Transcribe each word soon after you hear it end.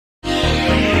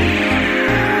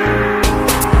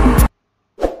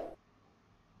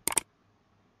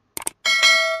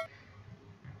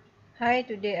Hi,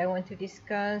 today I want to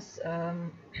discuss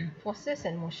forces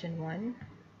and motion 1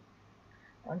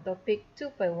 on topic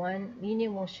 2.1 linear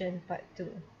motion part 2.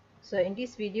 So in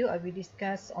this video I will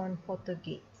discuss on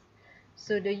photogate.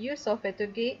 So the use of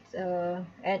photogate,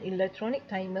 an electronic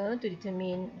timer to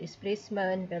determine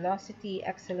displacement, velocity,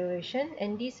 acceleration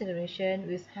and deceleration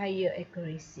with higher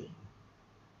accuracy.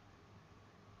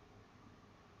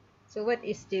 So what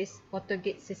is this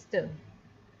photogate system?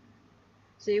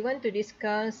 So you want to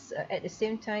discuss at the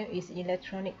same time is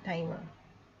electronic timer.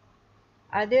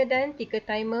 Other than ticker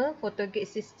timer, photogate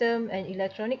system and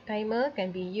electronic timer can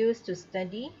be used to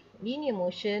study linear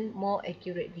motion more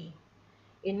accurately.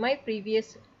 In my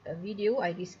previous video,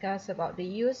 I discussed about the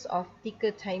use of ticker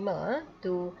timer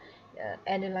to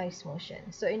analyze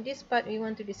motion. So in this part, we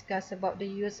want to discuss about the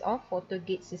use of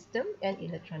photogate system and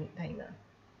electronic timer.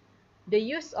 The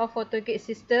use of photogate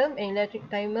system and electric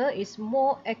timer is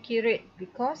more accurate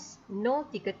because no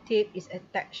ticker tape is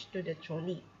attached to the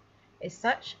trolley. As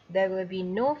such, there will be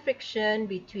no friction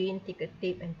between ticker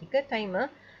tape and ticker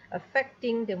timer,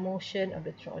 affecting the motion of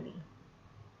the trolley.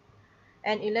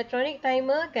 An electronic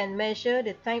timer can measure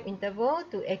the time interval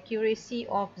to accuracy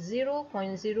of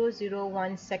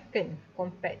 0.001 second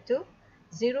compared to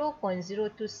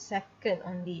 0.02 second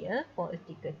only for a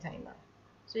ticker timer.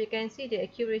 So you can see the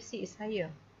accuracy is higher.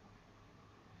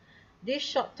 This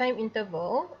short time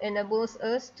interval enables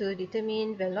us to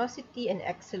determine velocity and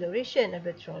acceleration of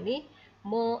the trolley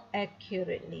more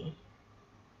accurately.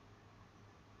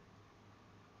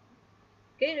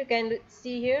 Okay, you can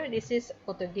see here, this is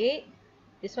photogate.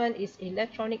 This one is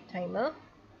electronic timer.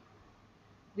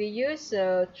 We use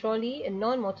a trolley, a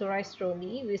non-motorized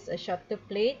trolley with a shutter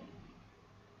plate.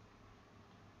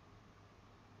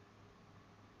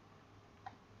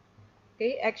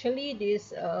 Okay, actually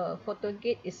this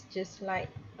photogate is just like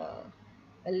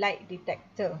a light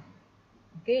detector,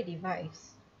 okay,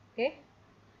 device. Okay,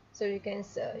 so you can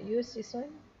use this one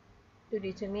to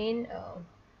determine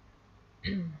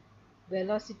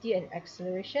velocity and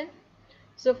acceleration.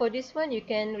 So for this one, you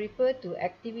can refer to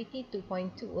activity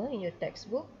 2.2 in your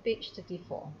textbook, page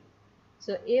 34.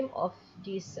 So aim of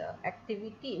this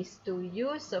activity is to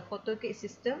use a photogate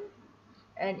system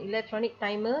and electronic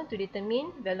timer to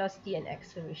determine velocity and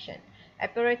acceleration.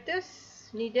 Apparatus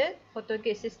needed,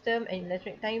 photogate system and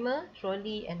electronic timer,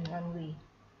 trolley and runway.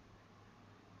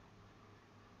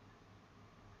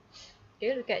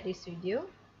 Okay, look at this video.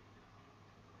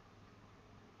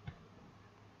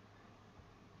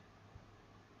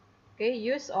 Okay,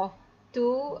 use of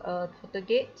two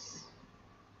photogates.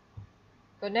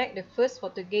 Connect the first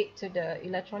photogate to the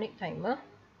electronic timer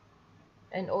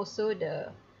and also the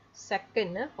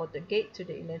second photogate to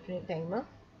the electronic timer.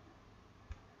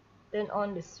 Turn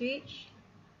on the switch.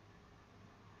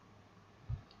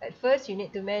 At first, you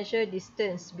need to measure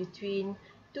distance between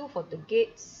two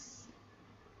photogates.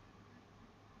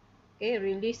 Okay,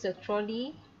 release the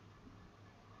trolley.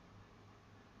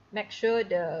 Make sure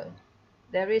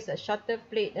there is a shutter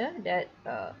plate that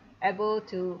able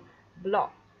to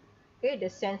block the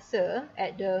sensor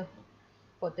at the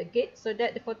photogate, so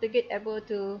that the photogate able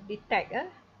to detect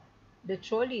the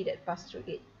trolley that passed through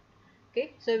it.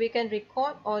 Okay, so we can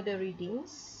record all the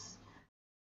readings.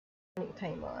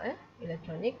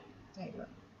 Electronic timer.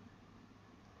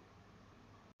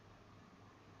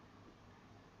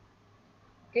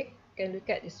 Okay, you can look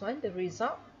at this one, the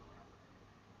result.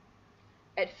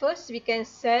 At first, we can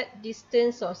set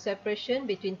distance or separation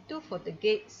between two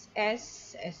photogates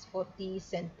as 40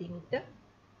 centimeter.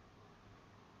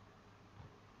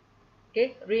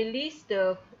 Okay, release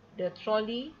the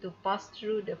trolley to pass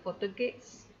through the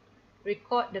photogates.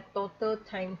 Record the total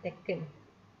time taken.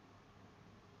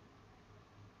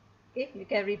 Okay, you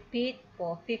can repeat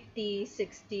for 50,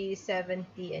 60,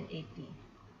 70 and 80.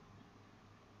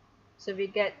 So we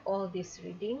get all these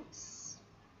readings.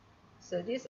 So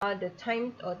these are the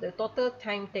time or the total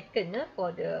time taken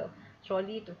for the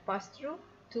trolley to pass through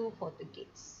two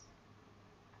photogates.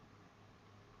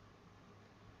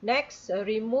 Next,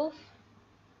 remove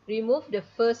the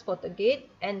first photogate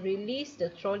and release the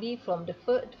trolley from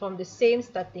the same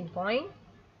starting point.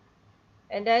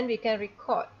 And then we can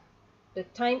record the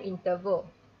time interval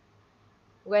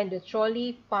when the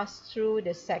trolley passed through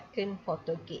the second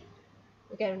photogate.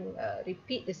 We can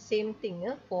repeat the same thing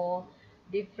for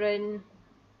different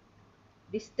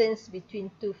distance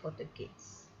between two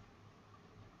photogates.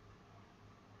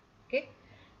 Okay,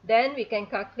 then we can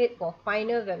calculate for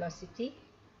final velocity.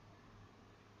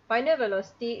 Final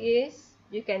velocity is,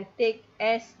 you can take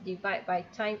S divided by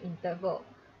time interval.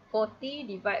 40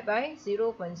 divided by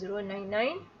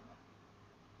 0.099.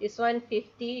 This one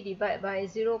 50 divided by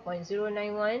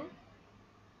 0.091.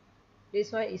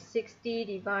 This one is 60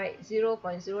 divide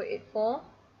 0.084.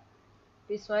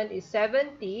 This one is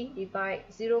 70 divide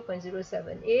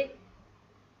 0.078.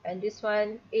 And this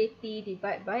one 80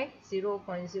 divided by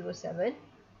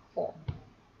 0.074.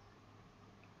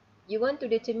 You want to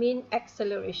determine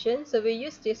acceleration, so we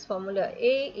use this formula: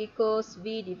 A equals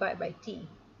V divided by T.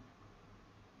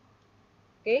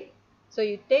 Okay, so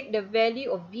you take the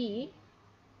value of V.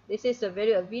 This is the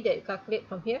value of V that you calculate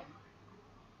from here.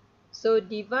 So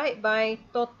divide by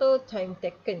total time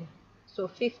taken. So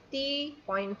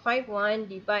 50.51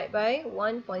 divided by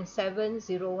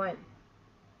 1.701.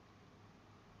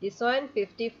 This one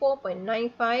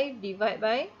 54.95 divided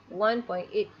by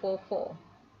 1.844.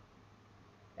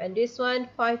 And this one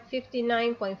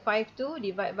 559.52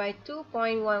 divided by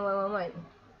 2.1111.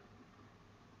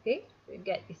 Okay, so you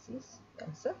get this is the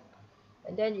answer.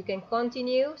 And then you can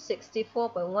continue.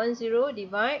 64.10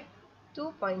 divide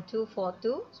 2.242,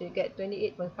 so you get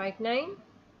 28.59.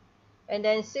 And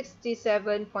then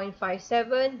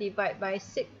 67.57 divided by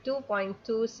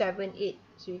 2.278,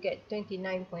 so you get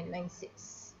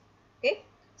 29.96. Okay,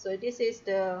 so this is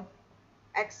the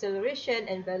acceleration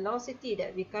and velocity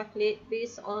that we calculate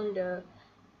based on the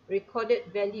recorded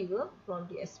value from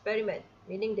the experiment,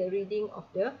 meaning the reading of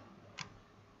the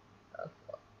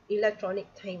electronic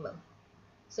timer.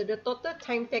 So the total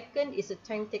time taken is the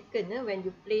time taken when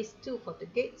you place 2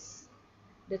 photogates.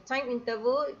 The time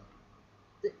interval,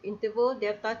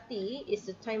 delta t, is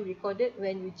the time recorded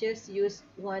when you just use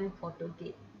 1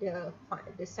 photogate,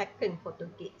 the second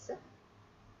photogate.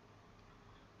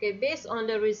 Okay, based on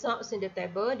the results in the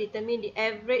table, determine the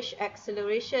average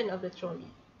acceleration of the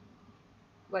trolley.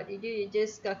 What you do, you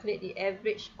just calculate the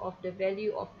average of the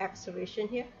value of acceleration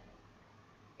here.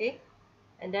 Okay,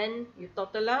 and then you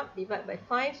total up, divide by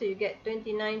 5, so you get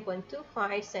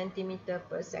 29.25 centimeter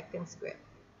per second squared.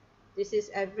 This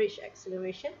is average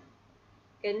acceleration.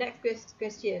 Okay, next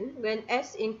question. When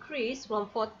s increased from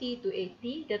 40 to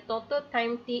 80, the total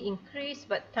time t increased,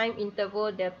 but time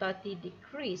interval delta t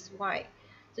decreased. Why?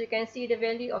 So you can see the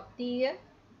value of t here,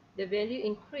 the value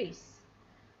increased,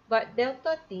 but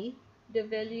delta t, the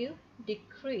value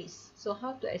decreased. So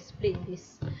how to explain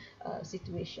this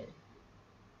situation?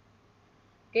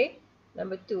 Okay,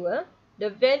 number 2, the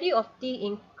value of t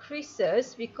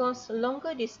increases because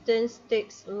longer distance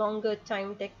takes longer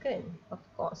time taken. Of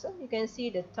course, you can see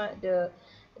the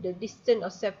distance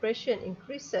of separation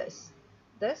increases,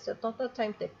 thus the total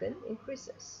time taken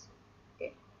increases.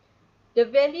 Okay, the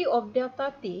value of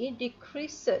delta t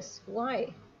decreases.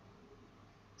 Why?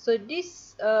 So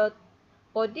this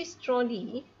for this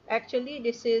trolley, actually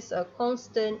this is a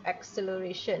constant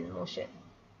acceleration motion.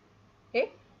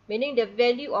 Okay, meaning the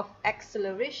value of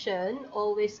acceleration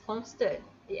always constant.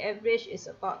 The average is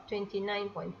about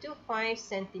 29.25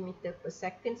 centimeter per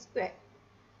second squared.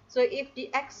 So if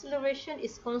the acceleration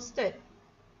is constant,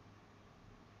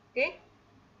 okay,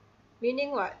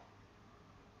 meaning what?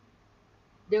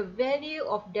 The value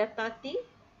of delta t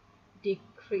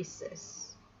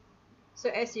decreases. So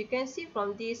as you can see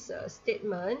from this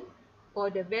statement, for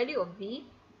the value of v,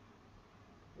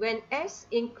 when s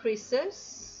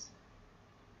increases,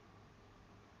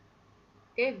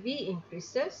 okay, v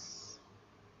increases.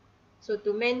 So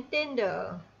to maintain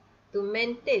the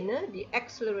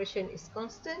acceleration is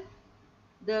constant,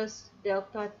 thus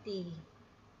delta t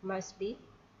must be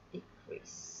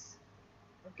decreased.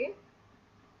 Okay.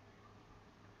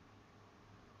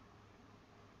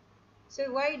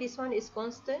 So why this one is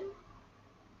constant?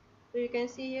 So you can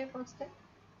see here constant.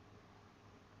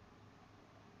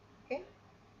 Okay.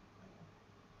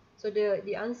 So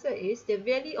the answer is the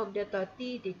value of delta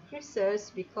t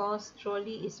decreases because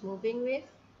trolley is moving with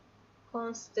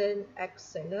constant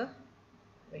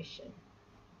acceleration.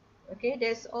 Okay,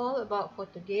 that's all about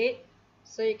photogate.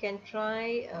 So you can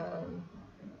try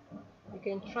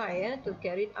to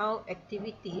carry out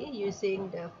activity using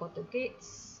the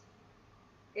photogates.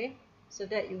 Okay, so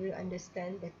that you will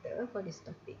understand better for this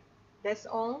topic. That's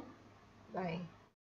all. Bye.